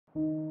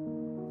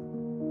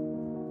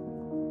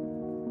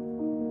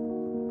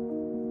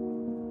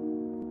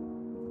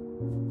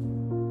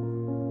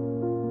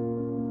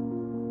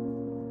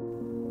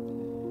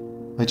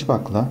Acı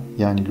bakla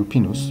yani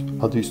Lupinus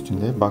adı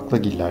üstünde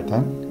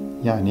baklagillerden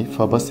yani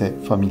Fabaceae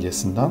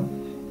familyasından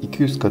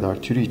 200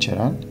 kadar türü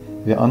içeren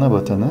ve ana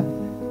vatanı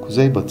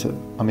Kuzeybatı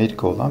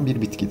Amerika olan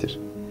bir bitkidir.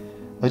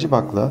 Acı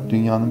bakla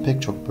dünyanın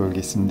pek çok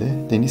bölgesinde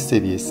deniz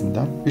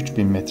seviyesinden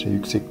 3000 metre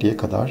yüksekliğe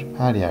kadar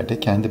her yerde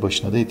kendi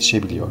başına da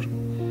yetişebiliyor.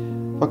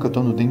 Fakat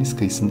onu deniz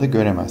kıyısında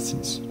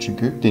göremezsiniz.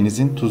 Çünkü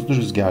denizin tuzlu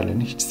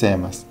rüzgarlarını hiç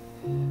sevmez.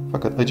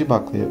 Fakat acı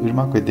baklaya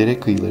ırmak ve dere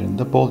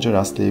kıyılarında bolca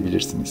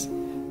rastlayabilirsiniz.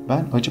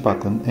 Ben acı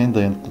baklanın en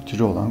dayanıklı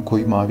türü olan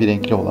koyu mavi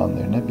renkli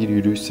olanlarına bir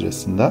yürüyüş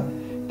sırasında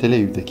Tel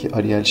Aviv'deki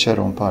Ariel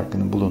Sharon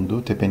Parkı'nın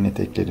bulunduğu tepenin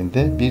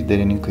eteklerinde bir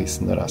derenin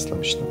kıyısında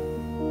rastlamıştım.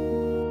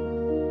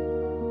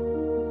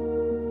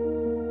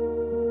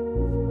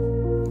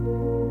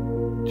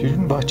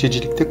 Türün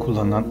bahçecilikte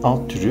kullanılan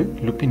alt türü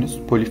Lupinus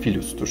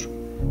polyphylus'tur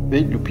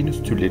ve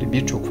Lupinus türleri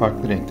birçok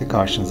farklı renkte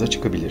karşınıza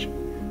çıkabilir.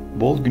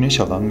 Bol güneş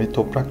alan ve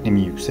toprak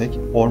nemi yüksek,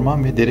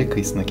 orman ve dere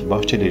kıyısındaki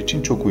bahçeler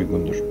için çok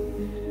uygundur.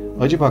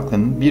 Acı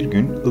baklanın bir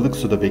gün ılık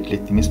suda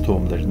beklettiğiniz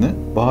tohumlarını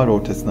bahar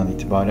ortasından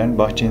itibaren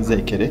bahçenize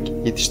ekerek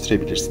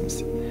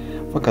yetiştirebilirsiniz.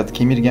 Fakat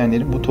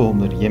kemirgenlerin bu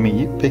tohumları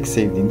yemeyi pek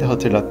sevdiğini de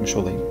hatırlatmış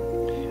olayım.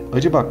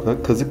 Acı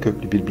bakla kazık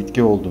köklü bir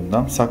bitki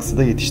olduğundan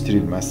saksıda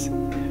yetiştirilmez.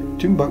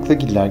 Tüm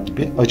baklagiller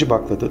gibi acı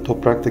baklada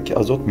topraktaki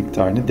azot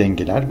miktarını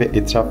dengeler ve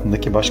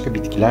etrafındaki başka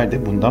bitkiler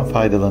de bundan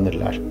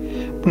faydalanırlar.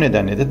 Bu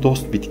nedenle de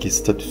dost bitki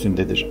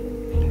statüsündedir.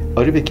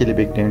 Arı ve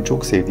kelebeklerin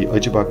çok sevdiği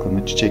acı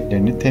baklanın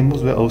çiçeklerini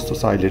Temmuz ve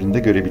Ağustos aylarında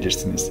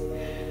görebilirsiniz.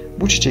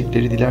 Bu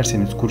çiçekleri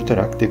dilerseniz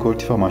kurutarak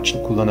dekoratif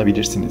amaçlı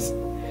kullanabilirsiniz.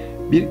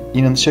 Bir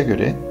inanışa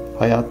göre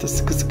hayatta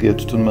sıkı sıkıya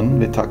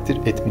tutunmanın ve takdir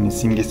etmenin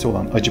simgesi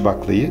olan acı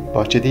baklayı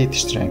bahçede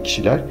yetiştiren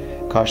kişiler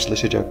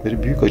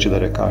karşılaşacakları büyük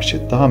acılara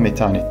karşı daha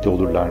metanetli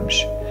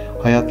olurlarmış.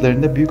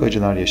 Hayatlarında büyük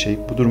acılar yaşayıp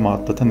bu durumu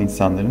atlatan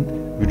insanların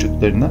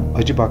vücutlarına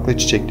acı bakla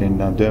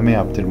çiçeklerinden dövme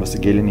yaptırması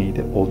geleneği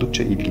de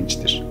oldukça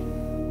ilginçtir.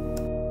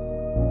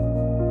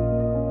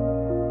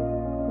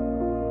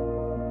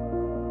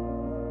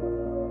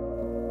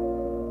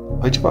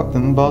 Acı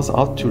baklanın bazı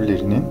alt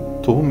türlerinin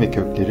tohum ve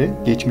kökleri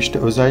geçmişte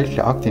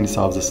özellikle Akdeniz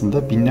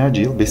havzasında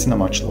binlerce yıl besin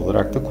amaçlı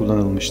olarak da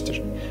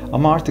kullanılmıştır.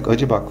 Ama artık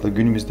acı bakla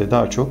günümüzde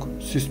daha çok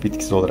süs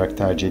bitkisi olarak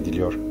tercih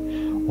ediliyor.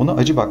 Ona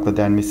acı bakla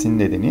denmesinin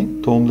nedeni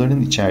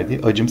tohumlarının içerdiği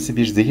acımsı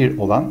bir zehir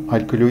olan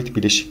alkaloid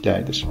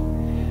bileşiklerdir.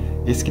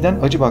 Eskiden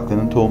acı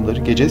baklanın tohumları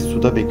gece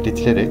suda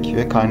bekletilerek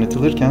ve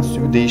kaynatılırken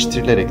suyu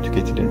değiştirilerek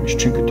tüketilirmiş.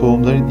 Çünkü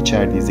tohumların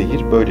içerdiği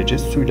zehir böylece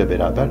suyla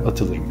beraber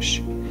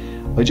atılırmış.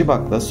 Acı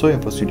bakla soya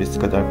fasulyesi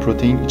kadar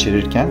protein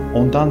içerirken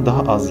ondan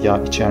daha az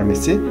yağ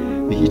içermesi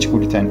ve hiç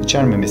gluten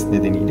içermemesi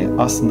nedeniyle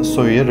aslında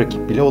soyaya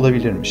rakip bile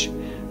olabilirmiş.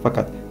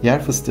 Fakat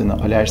yer fıstığına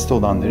alerjisi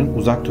olanların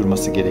uzak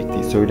durması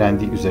gerektiği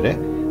söylendiği üzere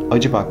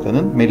acı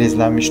baklanın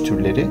melezlenmiş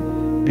türleri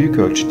büyük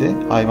ölçüde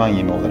hayvan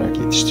yemi olarak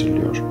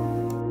yetiştiriliyor.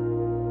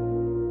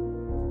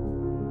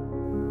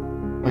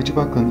 Acı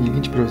baklanın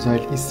ilginç bir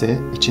özelliği ise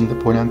içinde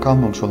polen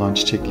kalmamış olan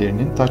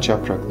çiçeklerinin taç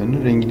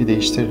yapraklarının rengini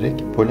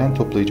değiştirerek polen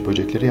toplayıcı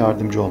böceklere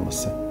yardımcı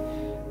olması.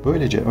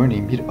 Böylece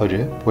örneğin bir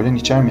arı polen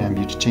içermeyen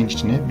bir çiçeğin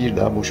içine bir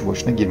daha boşu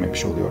boşuna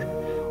girmemiş oluyor.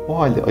 O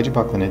halde acı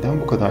bakla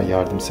neden bu kadar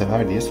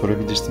yardımsever diye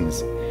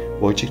sorabilirsiniz.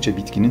 Bu açıkça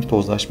bitkinin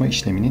tozlaşma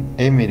işleminin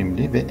en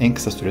verimli ve en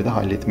kısa sürede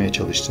halletmeye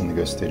çalıştığını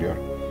gösteriyor.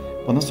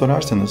 Bana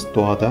sorarsanız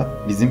doğada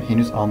bizim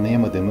henüz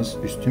anlayamadığımız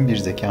üstün bir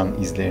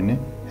zekanın izlerini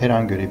her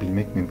an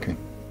görebilmek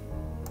mümkün.